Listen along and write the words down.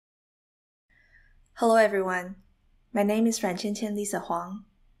Hello everyone, my name is Ruanqianqian Huang.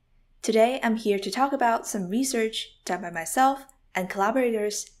 Today I'm here to talk about some research done by myself and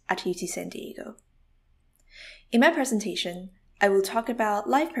collaborators at UC San Diego. In my presentation, I will talk about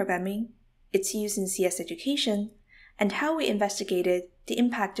live programming, its use in CS education, and how we investigated the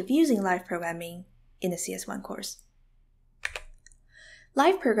impact of using live programming in the CS1 course.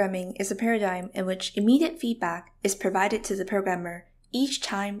 Live programming is a paradigm in which immediate feedback is provided to the programmer each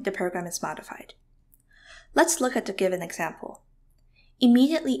time the program is modified. Let's look at the given example.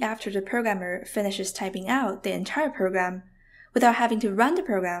 Immediately after the programmer finishes typing out the entire program, without having to run the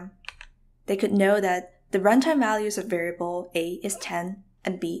program, they could know that the runtime values of variable A is 10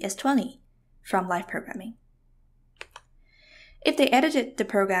 and B is 20 from live programming. If they edited the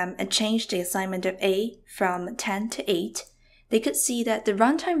program and changed the assignment of A from 10 to 8, they could see that the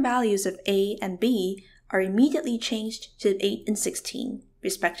runtime values of A and B are immediately changed to 8 and 16,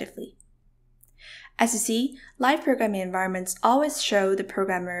 respectively. As you see, live programming environments always show the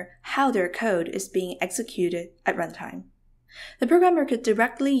programmer how their code is being executed at runtime. The programmer could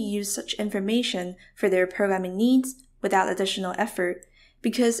directly use such information for their programming needs without additional effort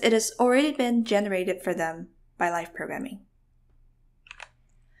because it has already been generated for them by live programming.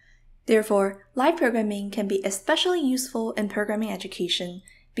 Therefore, live programming can be especially useful in programming education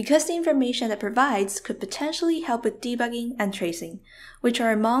because the information it provides could potentially help with debugging and tracing, which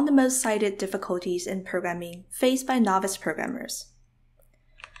are among the most cited difficulties in programming faced by novice programmers.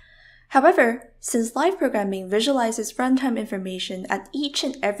 However, since live programming visualizes runtime information at each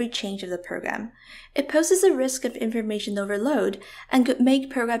and every change of the program, it poses a risk of information overload and could make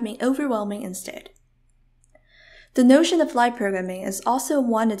programming overwhelming instead. The notion of live programming is also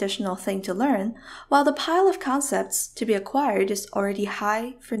one additional thing to learn, while the pile of concepts to be acquired is already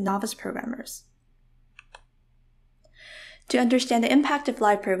high for novice programmers. To understand the impact of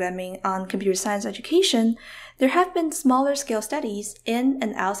live programming on computer science education, there have been smaller scale studies in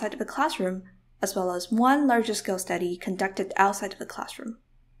and outside of the classroom, as well as one larger scale study conducted outside of the classroom.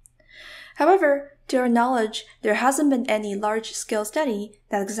 However, to our knowledge, there hasn't been any large scale study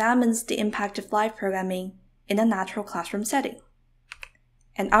that examines the impact of live programming in a natural classroom setting.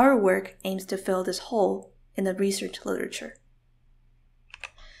 And our work aims to fill this hole in the research literature.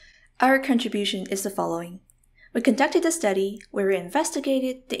 Our contribution is the following. We conducted a study where we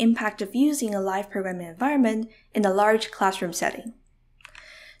investigated the impact of using a live programming environment in a large classroom setting.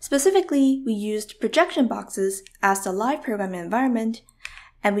 Specifically, we used projection boxes as the live programming environment,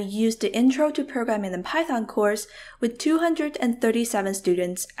 and we used the Intro to Programming in Python course with 237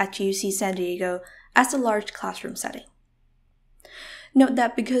 students at UC San Diego as a large classroom setting. Note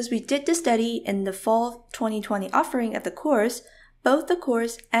that because we did the study in the fall 2020 offering of the course, both the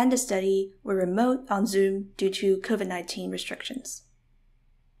course and the study were remote on Zoom due to COVID-19 restrictions.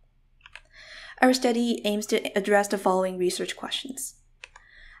 Our study aims to address the following research questions.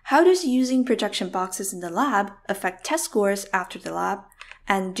 How does using projection boxes in the lab affect test scores after the lab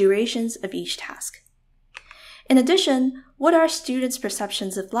and durations of each task? In addition, what are students'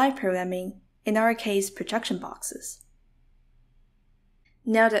 perceptions of live programming, in our case, projection boxes?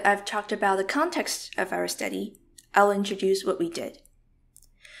 Now that I've talked about the context of our study, I'll introduce what we did.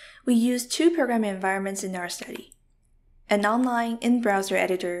 We used two programming environments in our study. An online in-browser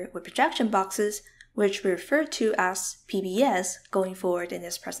editor with projection boxes, which we refer to as PBS going forward in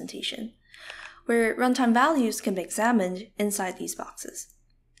this presentation, where runtime values can be examined inside these boxes.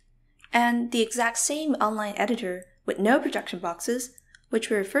 And the exact same online editor with no projection boxes,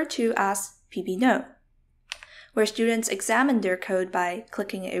 which we refer to as PBNo, where students examine their code by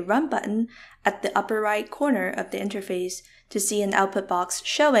clicking a Run button at the upper right corner of the interface to see an output box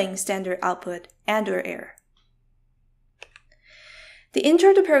showing standard output and/or error. The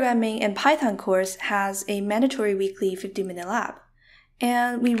Intro to Programming in Python course has a mandatory weekly 50-minute lab,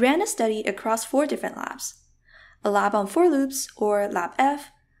 and we ran a study across 4 different labs: a lab on for loops, or Lab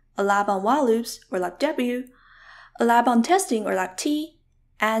F, a lab on while loops, or Lab W, a lab on testing, or Lab T,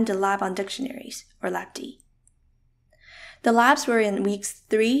 and a lab on dictionaries, or Lab D. The labs were in weeks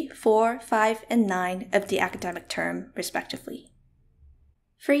 3, 4, 5, and 9 of the academic term, respectively.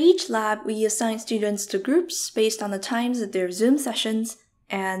 For each lab, we assigned students to groups based on the times of their Zoom sessions,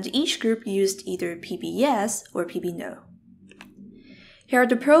 and each group used either PBS or PBNo. Here are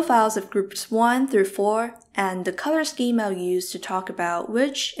the profiles of groups 1 through 4 and the color scheme I'll use to talk about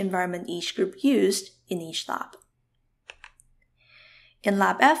which environment each group used in each lab. In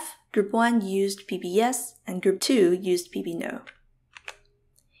Lab F, Group 1 used PBS and Group 2 used PBNo.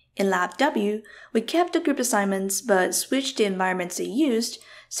 In Lab W, we kept the group assignments but switched the environments they used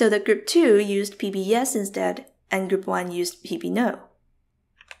so that Group 2 used PBS instead and Group 1 used PBNo.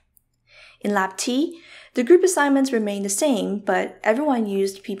 In Lab T, the group assignments remained the same, but everyone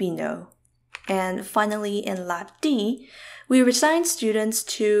used PBNo. And finally, in Lab D, we reassigned students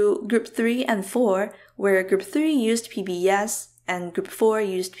to Group 3 and 4, where Group 3 used PBS and Group 4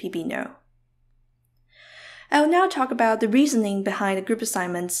 used PBNo. I will now talk about the reasoning behind the group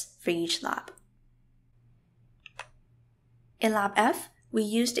assignments for each lab. In Lab F, we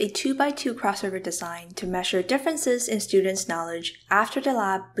used a 2x2 crossover design to measure differences in students' knowledge after the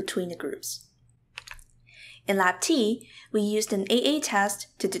lab between the groups. In Lab T, we used an AA test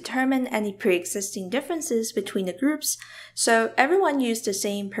to determine any pre-existing differences between the groups, so everyone used the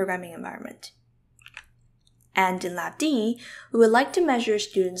same programming environment. And in Lab D, we would like to measure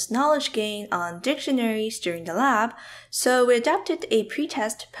students' knowledge gain on dictionaries during the lab, so we adopted a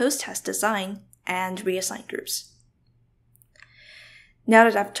pre-test, post-test design and reassigned groups. Now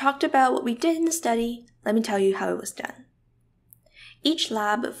that I've talked about what we did in the study, let me tell you how it was done. Each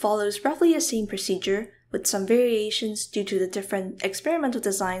lab follows roughly the same procedure, with some variations due to the different experimental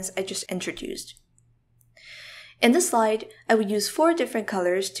designs I just introduced. In this slide, I will use 4 different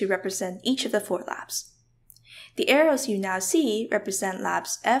colors to represent each of the 4 labs. The arrows you now see represent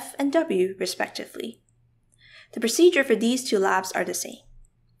labs F and W respectively. The procedure for these 2 labs are the same.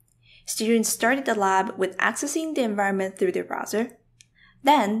 Students started the lab with accessing the environment through their browser.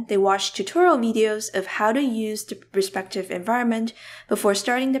 Then, they watched tutorial videos of how to use the respective environment before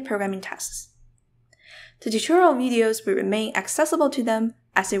starting the programming tasks. The tutorial videos would remain accessible to them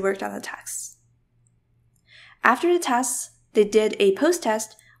as they worked on the tasks. After the tasks, they did a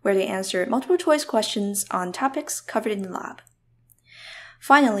post-test where they answered multiple-choice questions on topics covered in the lab.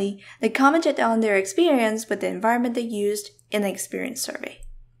 Finally, they commented on their experience with the environment they used in the experience survey.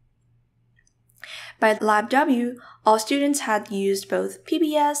 By Lab W, all students had used both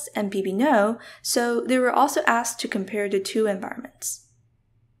PBS and PBNo, so they were also asked to compare the 2 environments.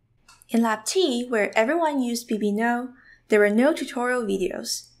 In Lab T, where everyone used PBNo, there were no tutorial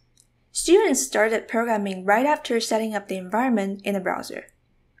videos. Students started programming right after setting up the environment in a browser.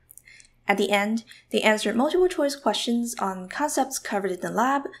 At the end, they answered multiple-choice questions on concepts covered in the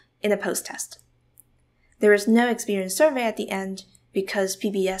lab in a post-test. There was no experience survey at the end because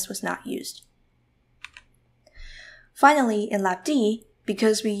PBS was not used. Finally, in Lab D,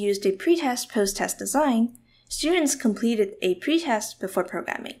 because we used a pre-test post-test design, students completed a pre-test before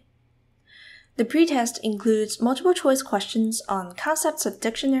programming. The pre-test includes multiple-choice questions on concepts of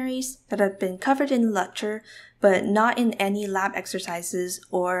dictionaries that have been covered in the lecture, but not in any lab exercises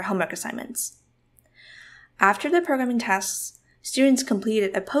or homework assignments. After the programming tasks, students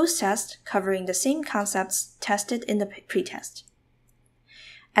completed a post-test covering the same concepts tested in the pre-test.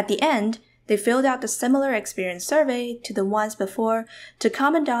 At the end, they filled out the similar experience survey to the ones before to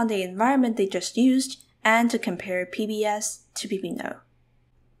comment on the environment they just used and to compare PBS to PBNo.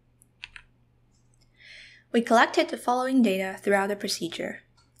 We collected the following data throughout the procedure.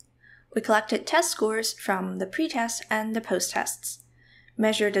 We collected test scores from the pre-test and the post-tests,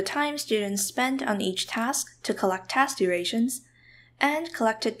 measured the time students spent on each task to collect task durations, and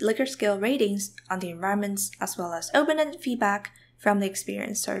collected Likert scale ratings on the environments as well as open-ended feedback from the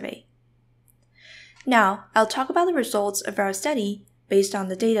experience survey. Now, I'll talk about the results of our study based on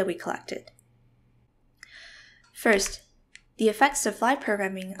the data we collected. First, the effects of live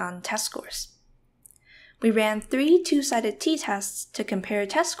programming on test scores. We ran 3 two-sided t-tests to compare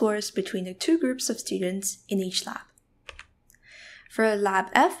test scores between the 2 groups of students in each lab. For Lab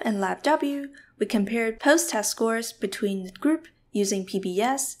F and Lab W, we compared post-test scores between the group using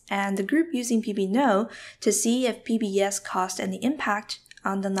PBS and the group using PBNo to see if PBS caused any impact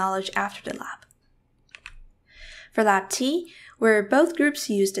on the knowledge after the lab. For Lab T, where both groups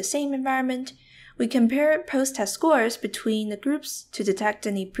used the same environment, we compared post-test scores between the groups to detect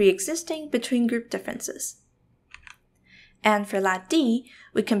any pre-existing between-group differences. And for Lab D,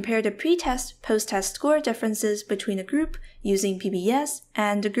 we compared the pre-test, post-test score differences between the group using PBS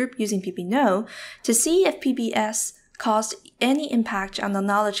and the group using PBNo to see if PBS caused any impact on the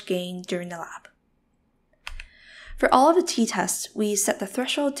knowledge gain during the lab. For all of the t-tests, we set the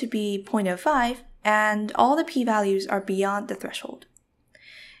threshold to be 0.05, and all the p-values are beyond the threshold.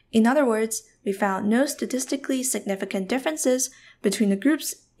 In other words, we found no statistically significant differences between the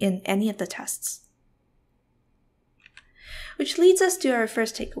groups in any of the tests. Which leads us to our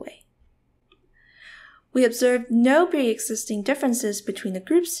first takeaway. We observed no pre-existing differences between the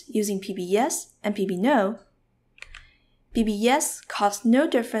groups using PBS and PBNo. PBS caused no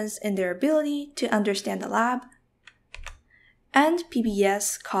difference in their ability to understand the lab, and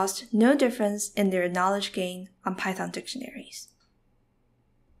PBS caused no difference in their knowledge gain on Python dictionaries.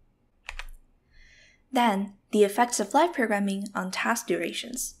 Then, the effects of live programming on task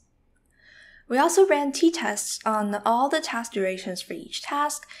durations. We also ran t-tests on all the task durations for each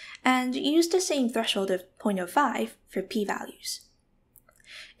task and used the same threshold of 0.05 for p-values.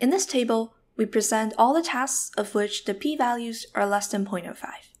 In this table, we present all the tasks of which the p-values are less than 0.05.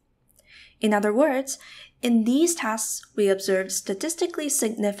 In other words, in these tasks, we observed statistically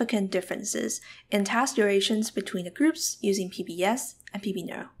significant differences in task durations between the groups using PBS and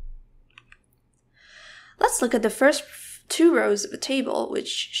PBNO. Let's look at the first two rows of the table, which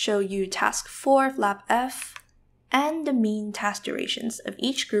show you task 4 of lab F and the mean task durations of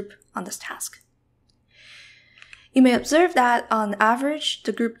each group on this task. You may observe that, on average,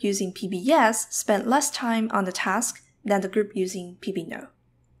 the group using PBS spent less time on the task than the group using PBNO.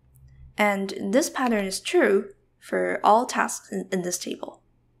 And this pattern is true for all tasks in this table.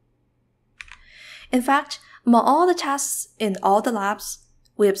 In fact, among all the tasks in all the labs,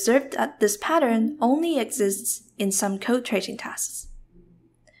 we observed that this pattern only exists in some code tracing tasks.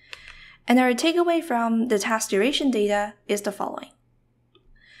 And our takeaway from the task duration data is the following.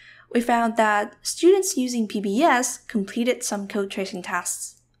 We found that students using PBS completed some code tracing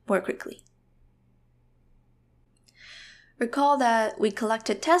tasks more quickly. Recall that we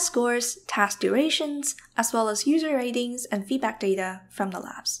collected test scores, task durations, as well as user ratings and feedback data from the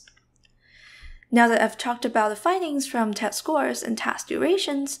labs. Now that I've talked about the findings from test scores and task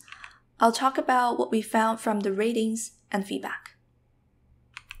durations, I'll talk about what we found from the ratings and feedback.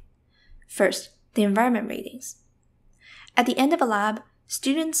 First, the environment ratings. At the end of a lab,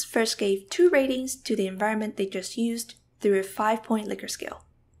 students first gave 2 ratings to the environment they just used through a 5-point Likert scale.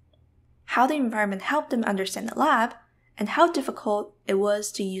 How the environment helped them understand the lab, and how difficult it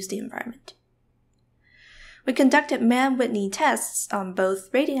was to use the environment. We conducted Mann-Whitney tests on both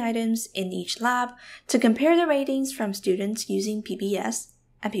rating items in each lab to compare the ratings from students using PBS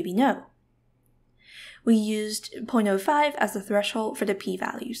and PBNO. We used 0.05 as the threshold for the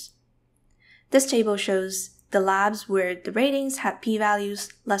p-values. This table shows the labs where the ratings had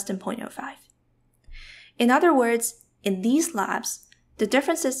p-values less than 0.05. In other words, in these labs, the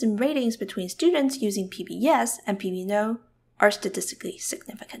differences in ratings between students using PBS and PBNO are statistically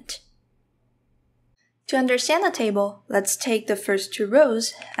significant. To understand the table, let's take the first 2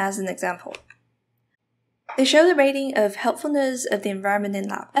 rows as an example. They show the rating of helpfulness of the environment in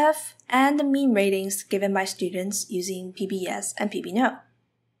Lab F and the mean ratings given by students using PBS and PBNO.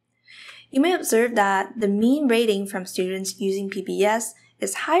 You may observe that the mean rating from students using PBS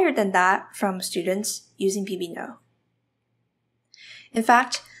is higher than that from students using PBNO. In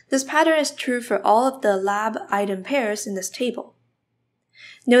fact, this pattern is true for all of the lab item pairs in this table.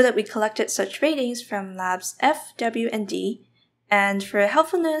 Note that we collected such ratings from labs F, W, and D, and for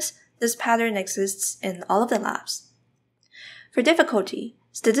helpfulness, this pattern exists in all of the labs. For difficulty,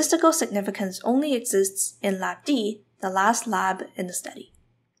 statistical significance only exists in lab D, the last lab in the study.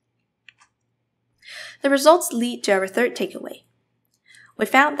 The results lead to our third takeaway. We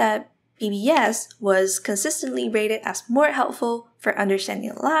found that PBS was consistently rated as more helpful for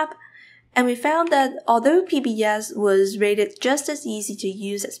understanding the lab, and we found that although PBS was rated just as easy to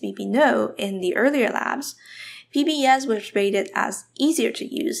use as PBNO in the earlier labs, PBS was rated as easier to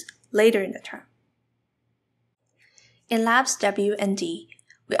use later in the term. In labs W and D,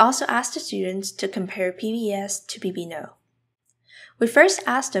 we also asked the students to compare PBS to PBNO. We first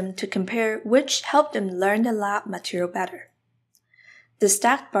asked them to compare which helped them learn the lab material better. The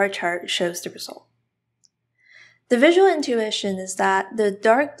stacked bar chart shows the result. The visual intuition is that the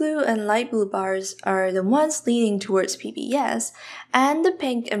dark blue and light blue bars are the ones leaning towards PBS, and the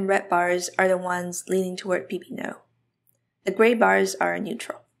pink and red bars are the ones leaning toward PBNO. The gray bars are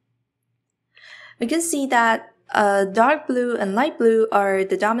neutral. We can see that dark blue and light blue are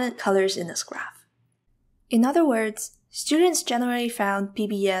the dominant colors in this graph. In other words, students generally found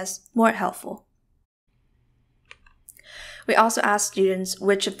PBS more helpful. We also asked students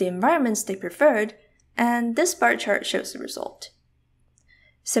which of the environments they preferred, and this bar chart shows the result.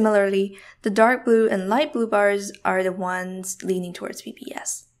 Similarly, the dark blue and light blue bars are the ones leaning towards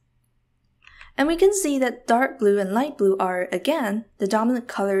PBS. And we can see that dark blue and light blue are, again, the dominant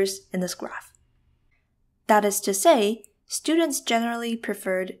colors in this graph. That is to say, students generally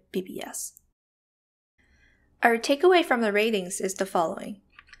preferred PBS. Our takeaway from the ratings is the following.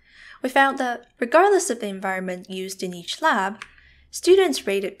 We found that regardless of the environment used in each lab, students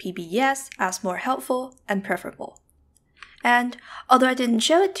rated PBS as more helpful and preferable. And although I didn't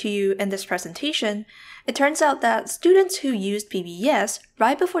show it to you in this presentation, it turns out that students who used PBS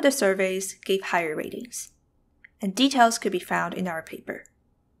right before the surveys gave higher ratings. And details could be found in our paper.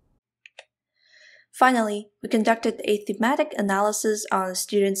 Finally, we conducted a thematic analysis on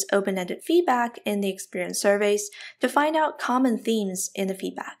students' open-ended feedback in the experience surveys to find out common themes in the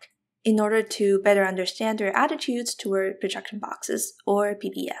feedback. in order to better understand their attitudes toward projection boxes, or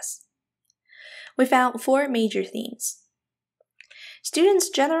PBS. We found 4 major themes. Students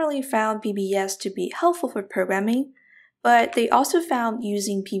generally found PBS to be helpful for programming, but they also found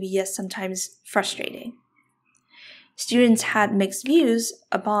using PBS sometimes frustrating. Students had mixed views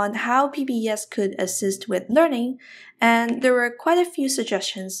upon how PBS could assist with learning, and there were quite a few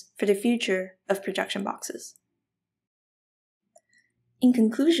suggestions for the future of projection boxes. In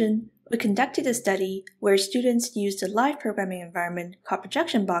conclusion, we conducted a study where students used a live programming environment called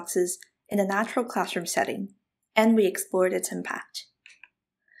projection boxes in a natural classroom setting, and we explored its impact.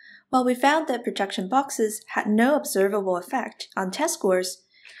 While we found that projection boxes had no observable effect on test scores,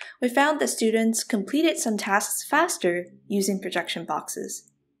 we found that students completed some tasks faster using projection boxes.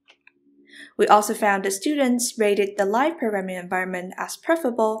 We also found that students rated the live programming environment as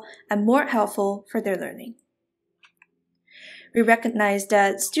preferable and more helpful for their learning. We recognized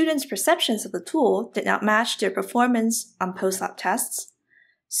that students' perceptions of the tool did not match their performance on post-lab tests.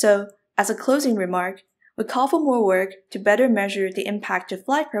 So, as a closing remark, we call for more work to better measure the impact of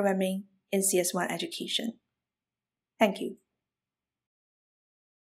live programming in CS1 education. Thank you.